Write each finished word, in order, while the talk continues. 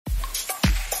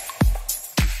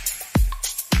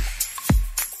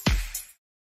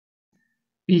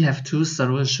We have two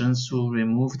solutions to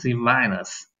remove the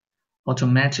virus: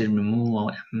 automatic removal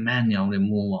and manual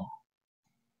removal.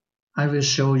 I will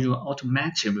show you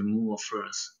automatic removal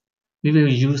first. We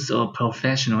will use a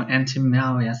professional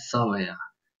anti-malware software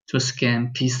to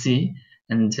scan PC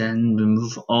and then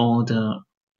remove all the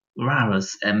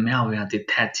virus and malware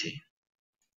detected.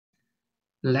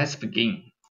 Let's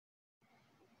begin.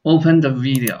 Open the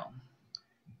video.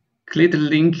 Click the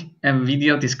link and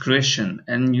video description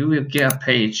and you will get a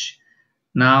page.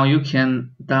 Now you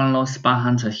can download Spy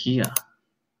Hunter here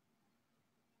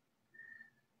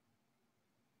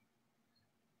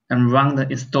and run the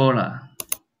installer.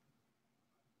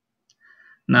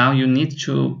 Now you need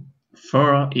to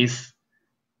follow its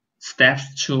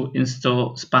steps to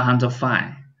install Spy Hunter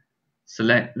file.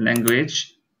 Select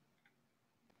language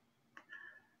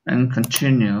and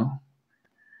continue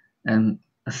and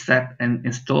accept and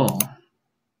install.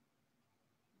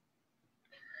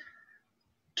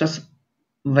 Just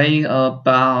wait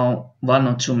about 1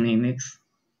 or 2 minutes.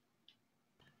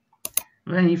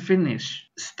 When you finish,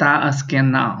 start a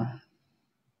scan now.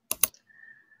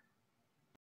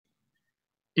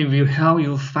 It will help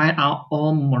you find out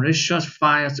all malicious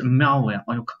files and malware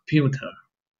on your computer.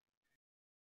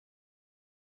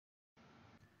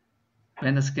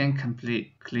 When the scan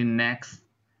complete, click Next.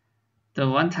 The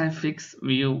one-time fix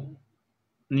will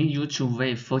need you to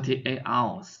wait 48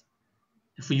 hours.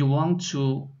 If you want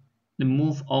to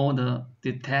remove all the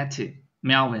detected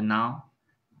malware now,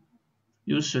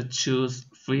 you should choose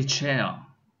Free Trial.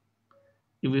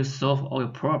 It will solve all your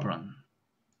problems.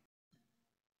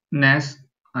 Next,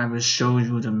 I will show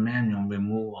you the manual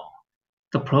removal.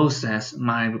 The process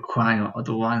might require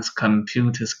advanced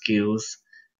computer skills.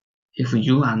 If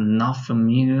you are not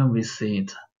familiar with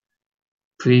it,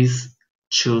 please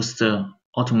choose the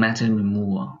automatic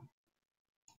removal.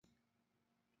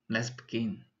 Let's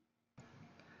begin.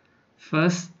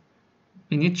 First,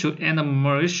 we need to end the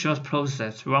malicious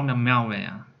process from the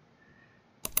malware.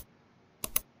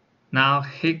 Now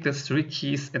hit the 3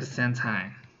 keys at the same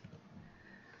time.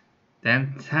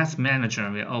 Then Task Manager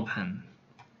will open.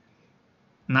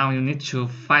 Now you need to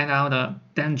find out the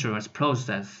dangerous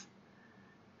process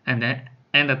and then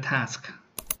end the task.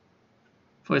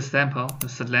 For example, you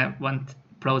select one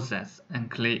process and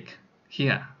click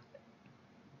here.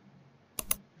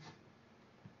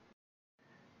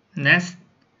 Next,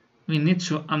 we need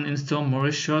to uninstall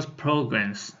malicious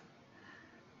programs.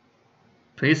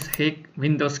 Please hit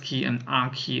Windows key and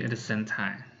R key at the same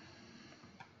time.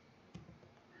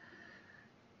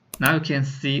 Now you can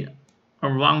see a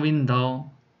wrong window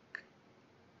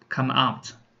come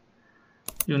out.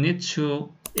 You need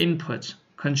to input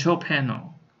Control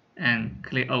Panel and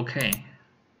click OK.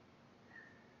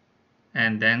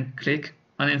 And then click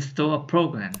Uninstall a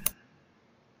program.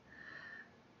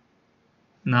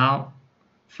 Now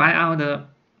find out the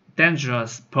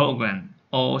dangerous program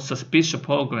or suspicious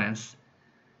programs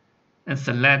and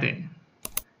select it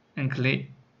and click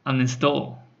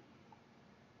Uninstall.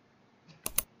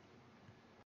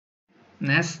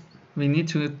 Next, we need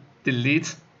to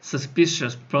delete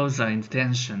suspicious browser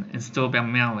extension installed by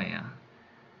malware.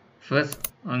 First,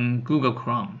 on Google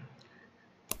Chrome,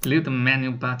 click the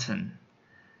menu button,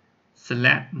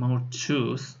 select More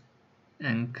Tools,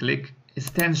 and click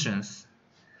Extensions.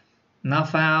 Now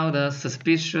find out the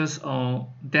suspicious or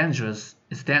dangerous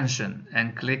extension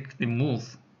and click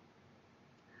Remove.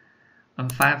 On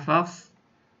Firefox,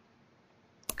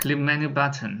 click Menu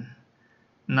button.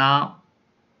 Now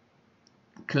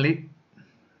click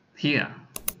here.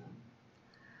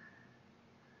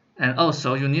 And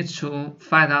also you need to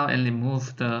find out and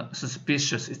remove the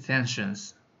suspicious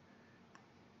extensions.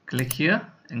 Click here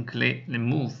and click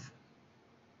Remove.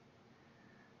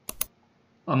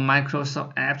 On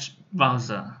Microsoft Edge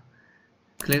browser,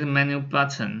 click the menu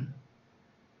button.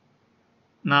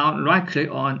 Now right click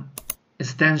on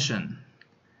Extension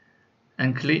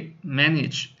and click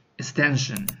Manage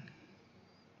Extension.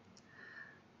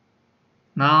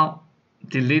 Now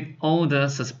delete all the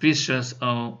suspicious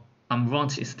or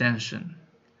unwanted extension.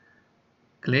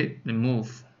 Click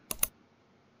Remove.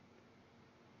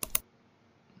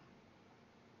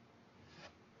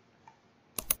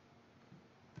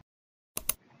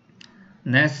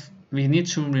 Next, we need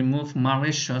to remove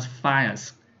malicious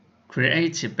files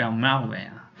created by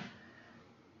malware.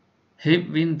 Hit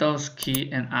Windows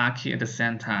key and R key at the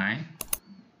same time.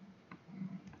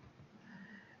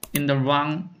 In the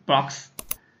wrong box,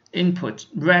 input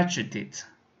Regedit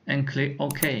and click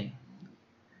OK.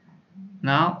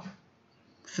 Now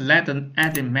select the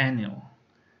Edit menu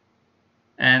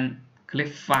and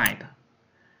click Find.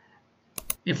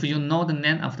 If you know the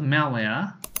name of the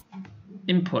malware,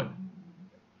 input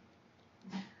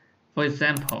for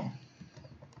example,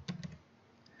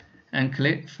 and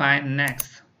click Find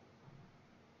Next.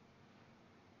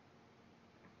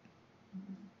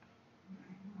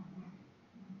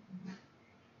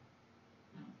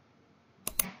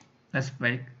 Let's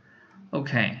wait.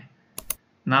 Okay,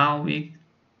 now we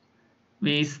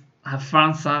have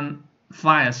found some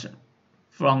files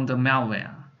from the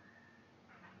malware.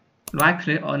 Right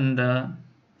click on the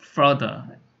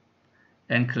folder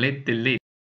and click Delete.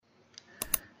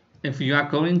 If you are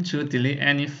going to delete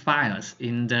any files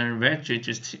in the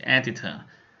registry editor,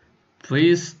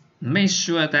 please make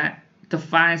sure that the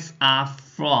files are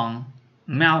from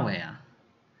malware.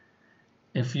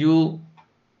 If you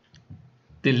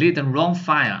delete the wrong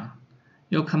file,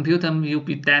 your computer will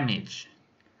be damaged.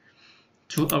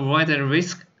 To avoid the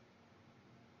risk,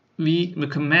 we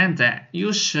recommend that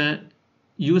you should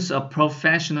use a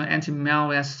professional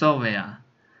anti-malware software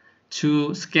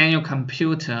to scan your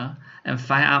computer and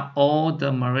find out all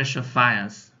the malicious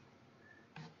files.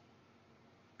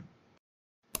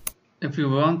 If you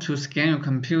want to scan your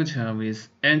computer with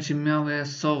anti-malware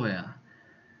software,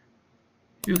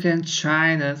 you can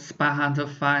try the Spy Hunter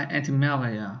 5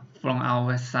 anti-malware from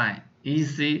our website,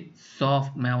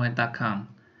 easysolvemalware.com.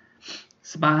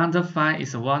 Spy Hunter 5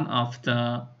 is one of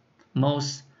the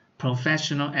most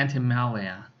professional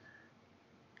anti-malware.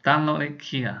 Download it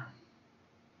here.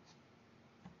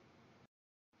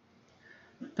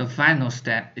 The final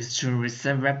step is to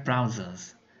reset web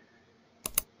browsers.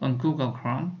 On Google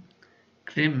Chrome,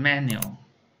 click Menu,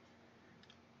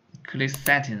 click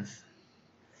Settings,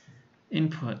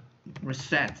 Input,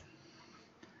 Reset.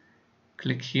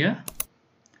 Click here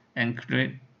and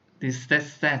click Reset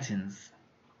Settings.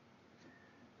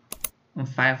 On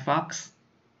Firefox,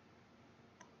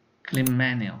 click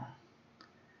Menu,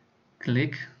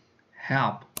 click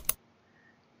Help,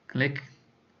 click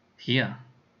here.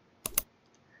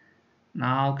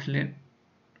 Now click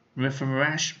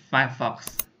Refresh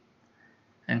Firefox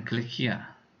and click here.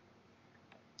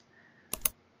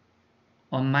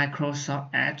 On Microsoft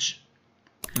Edge,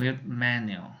 click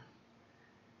Menu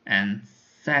and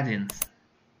Settings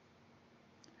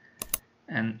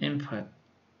and Input,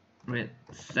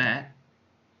 Reset.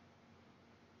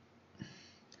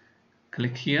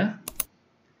 Click here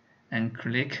and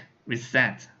click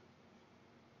Reset.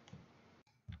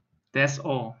 That's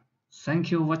all.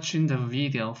 Thank you for watching the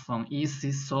video from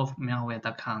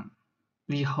easysolvemalware.com.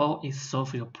 We hope it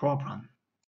solves your problem.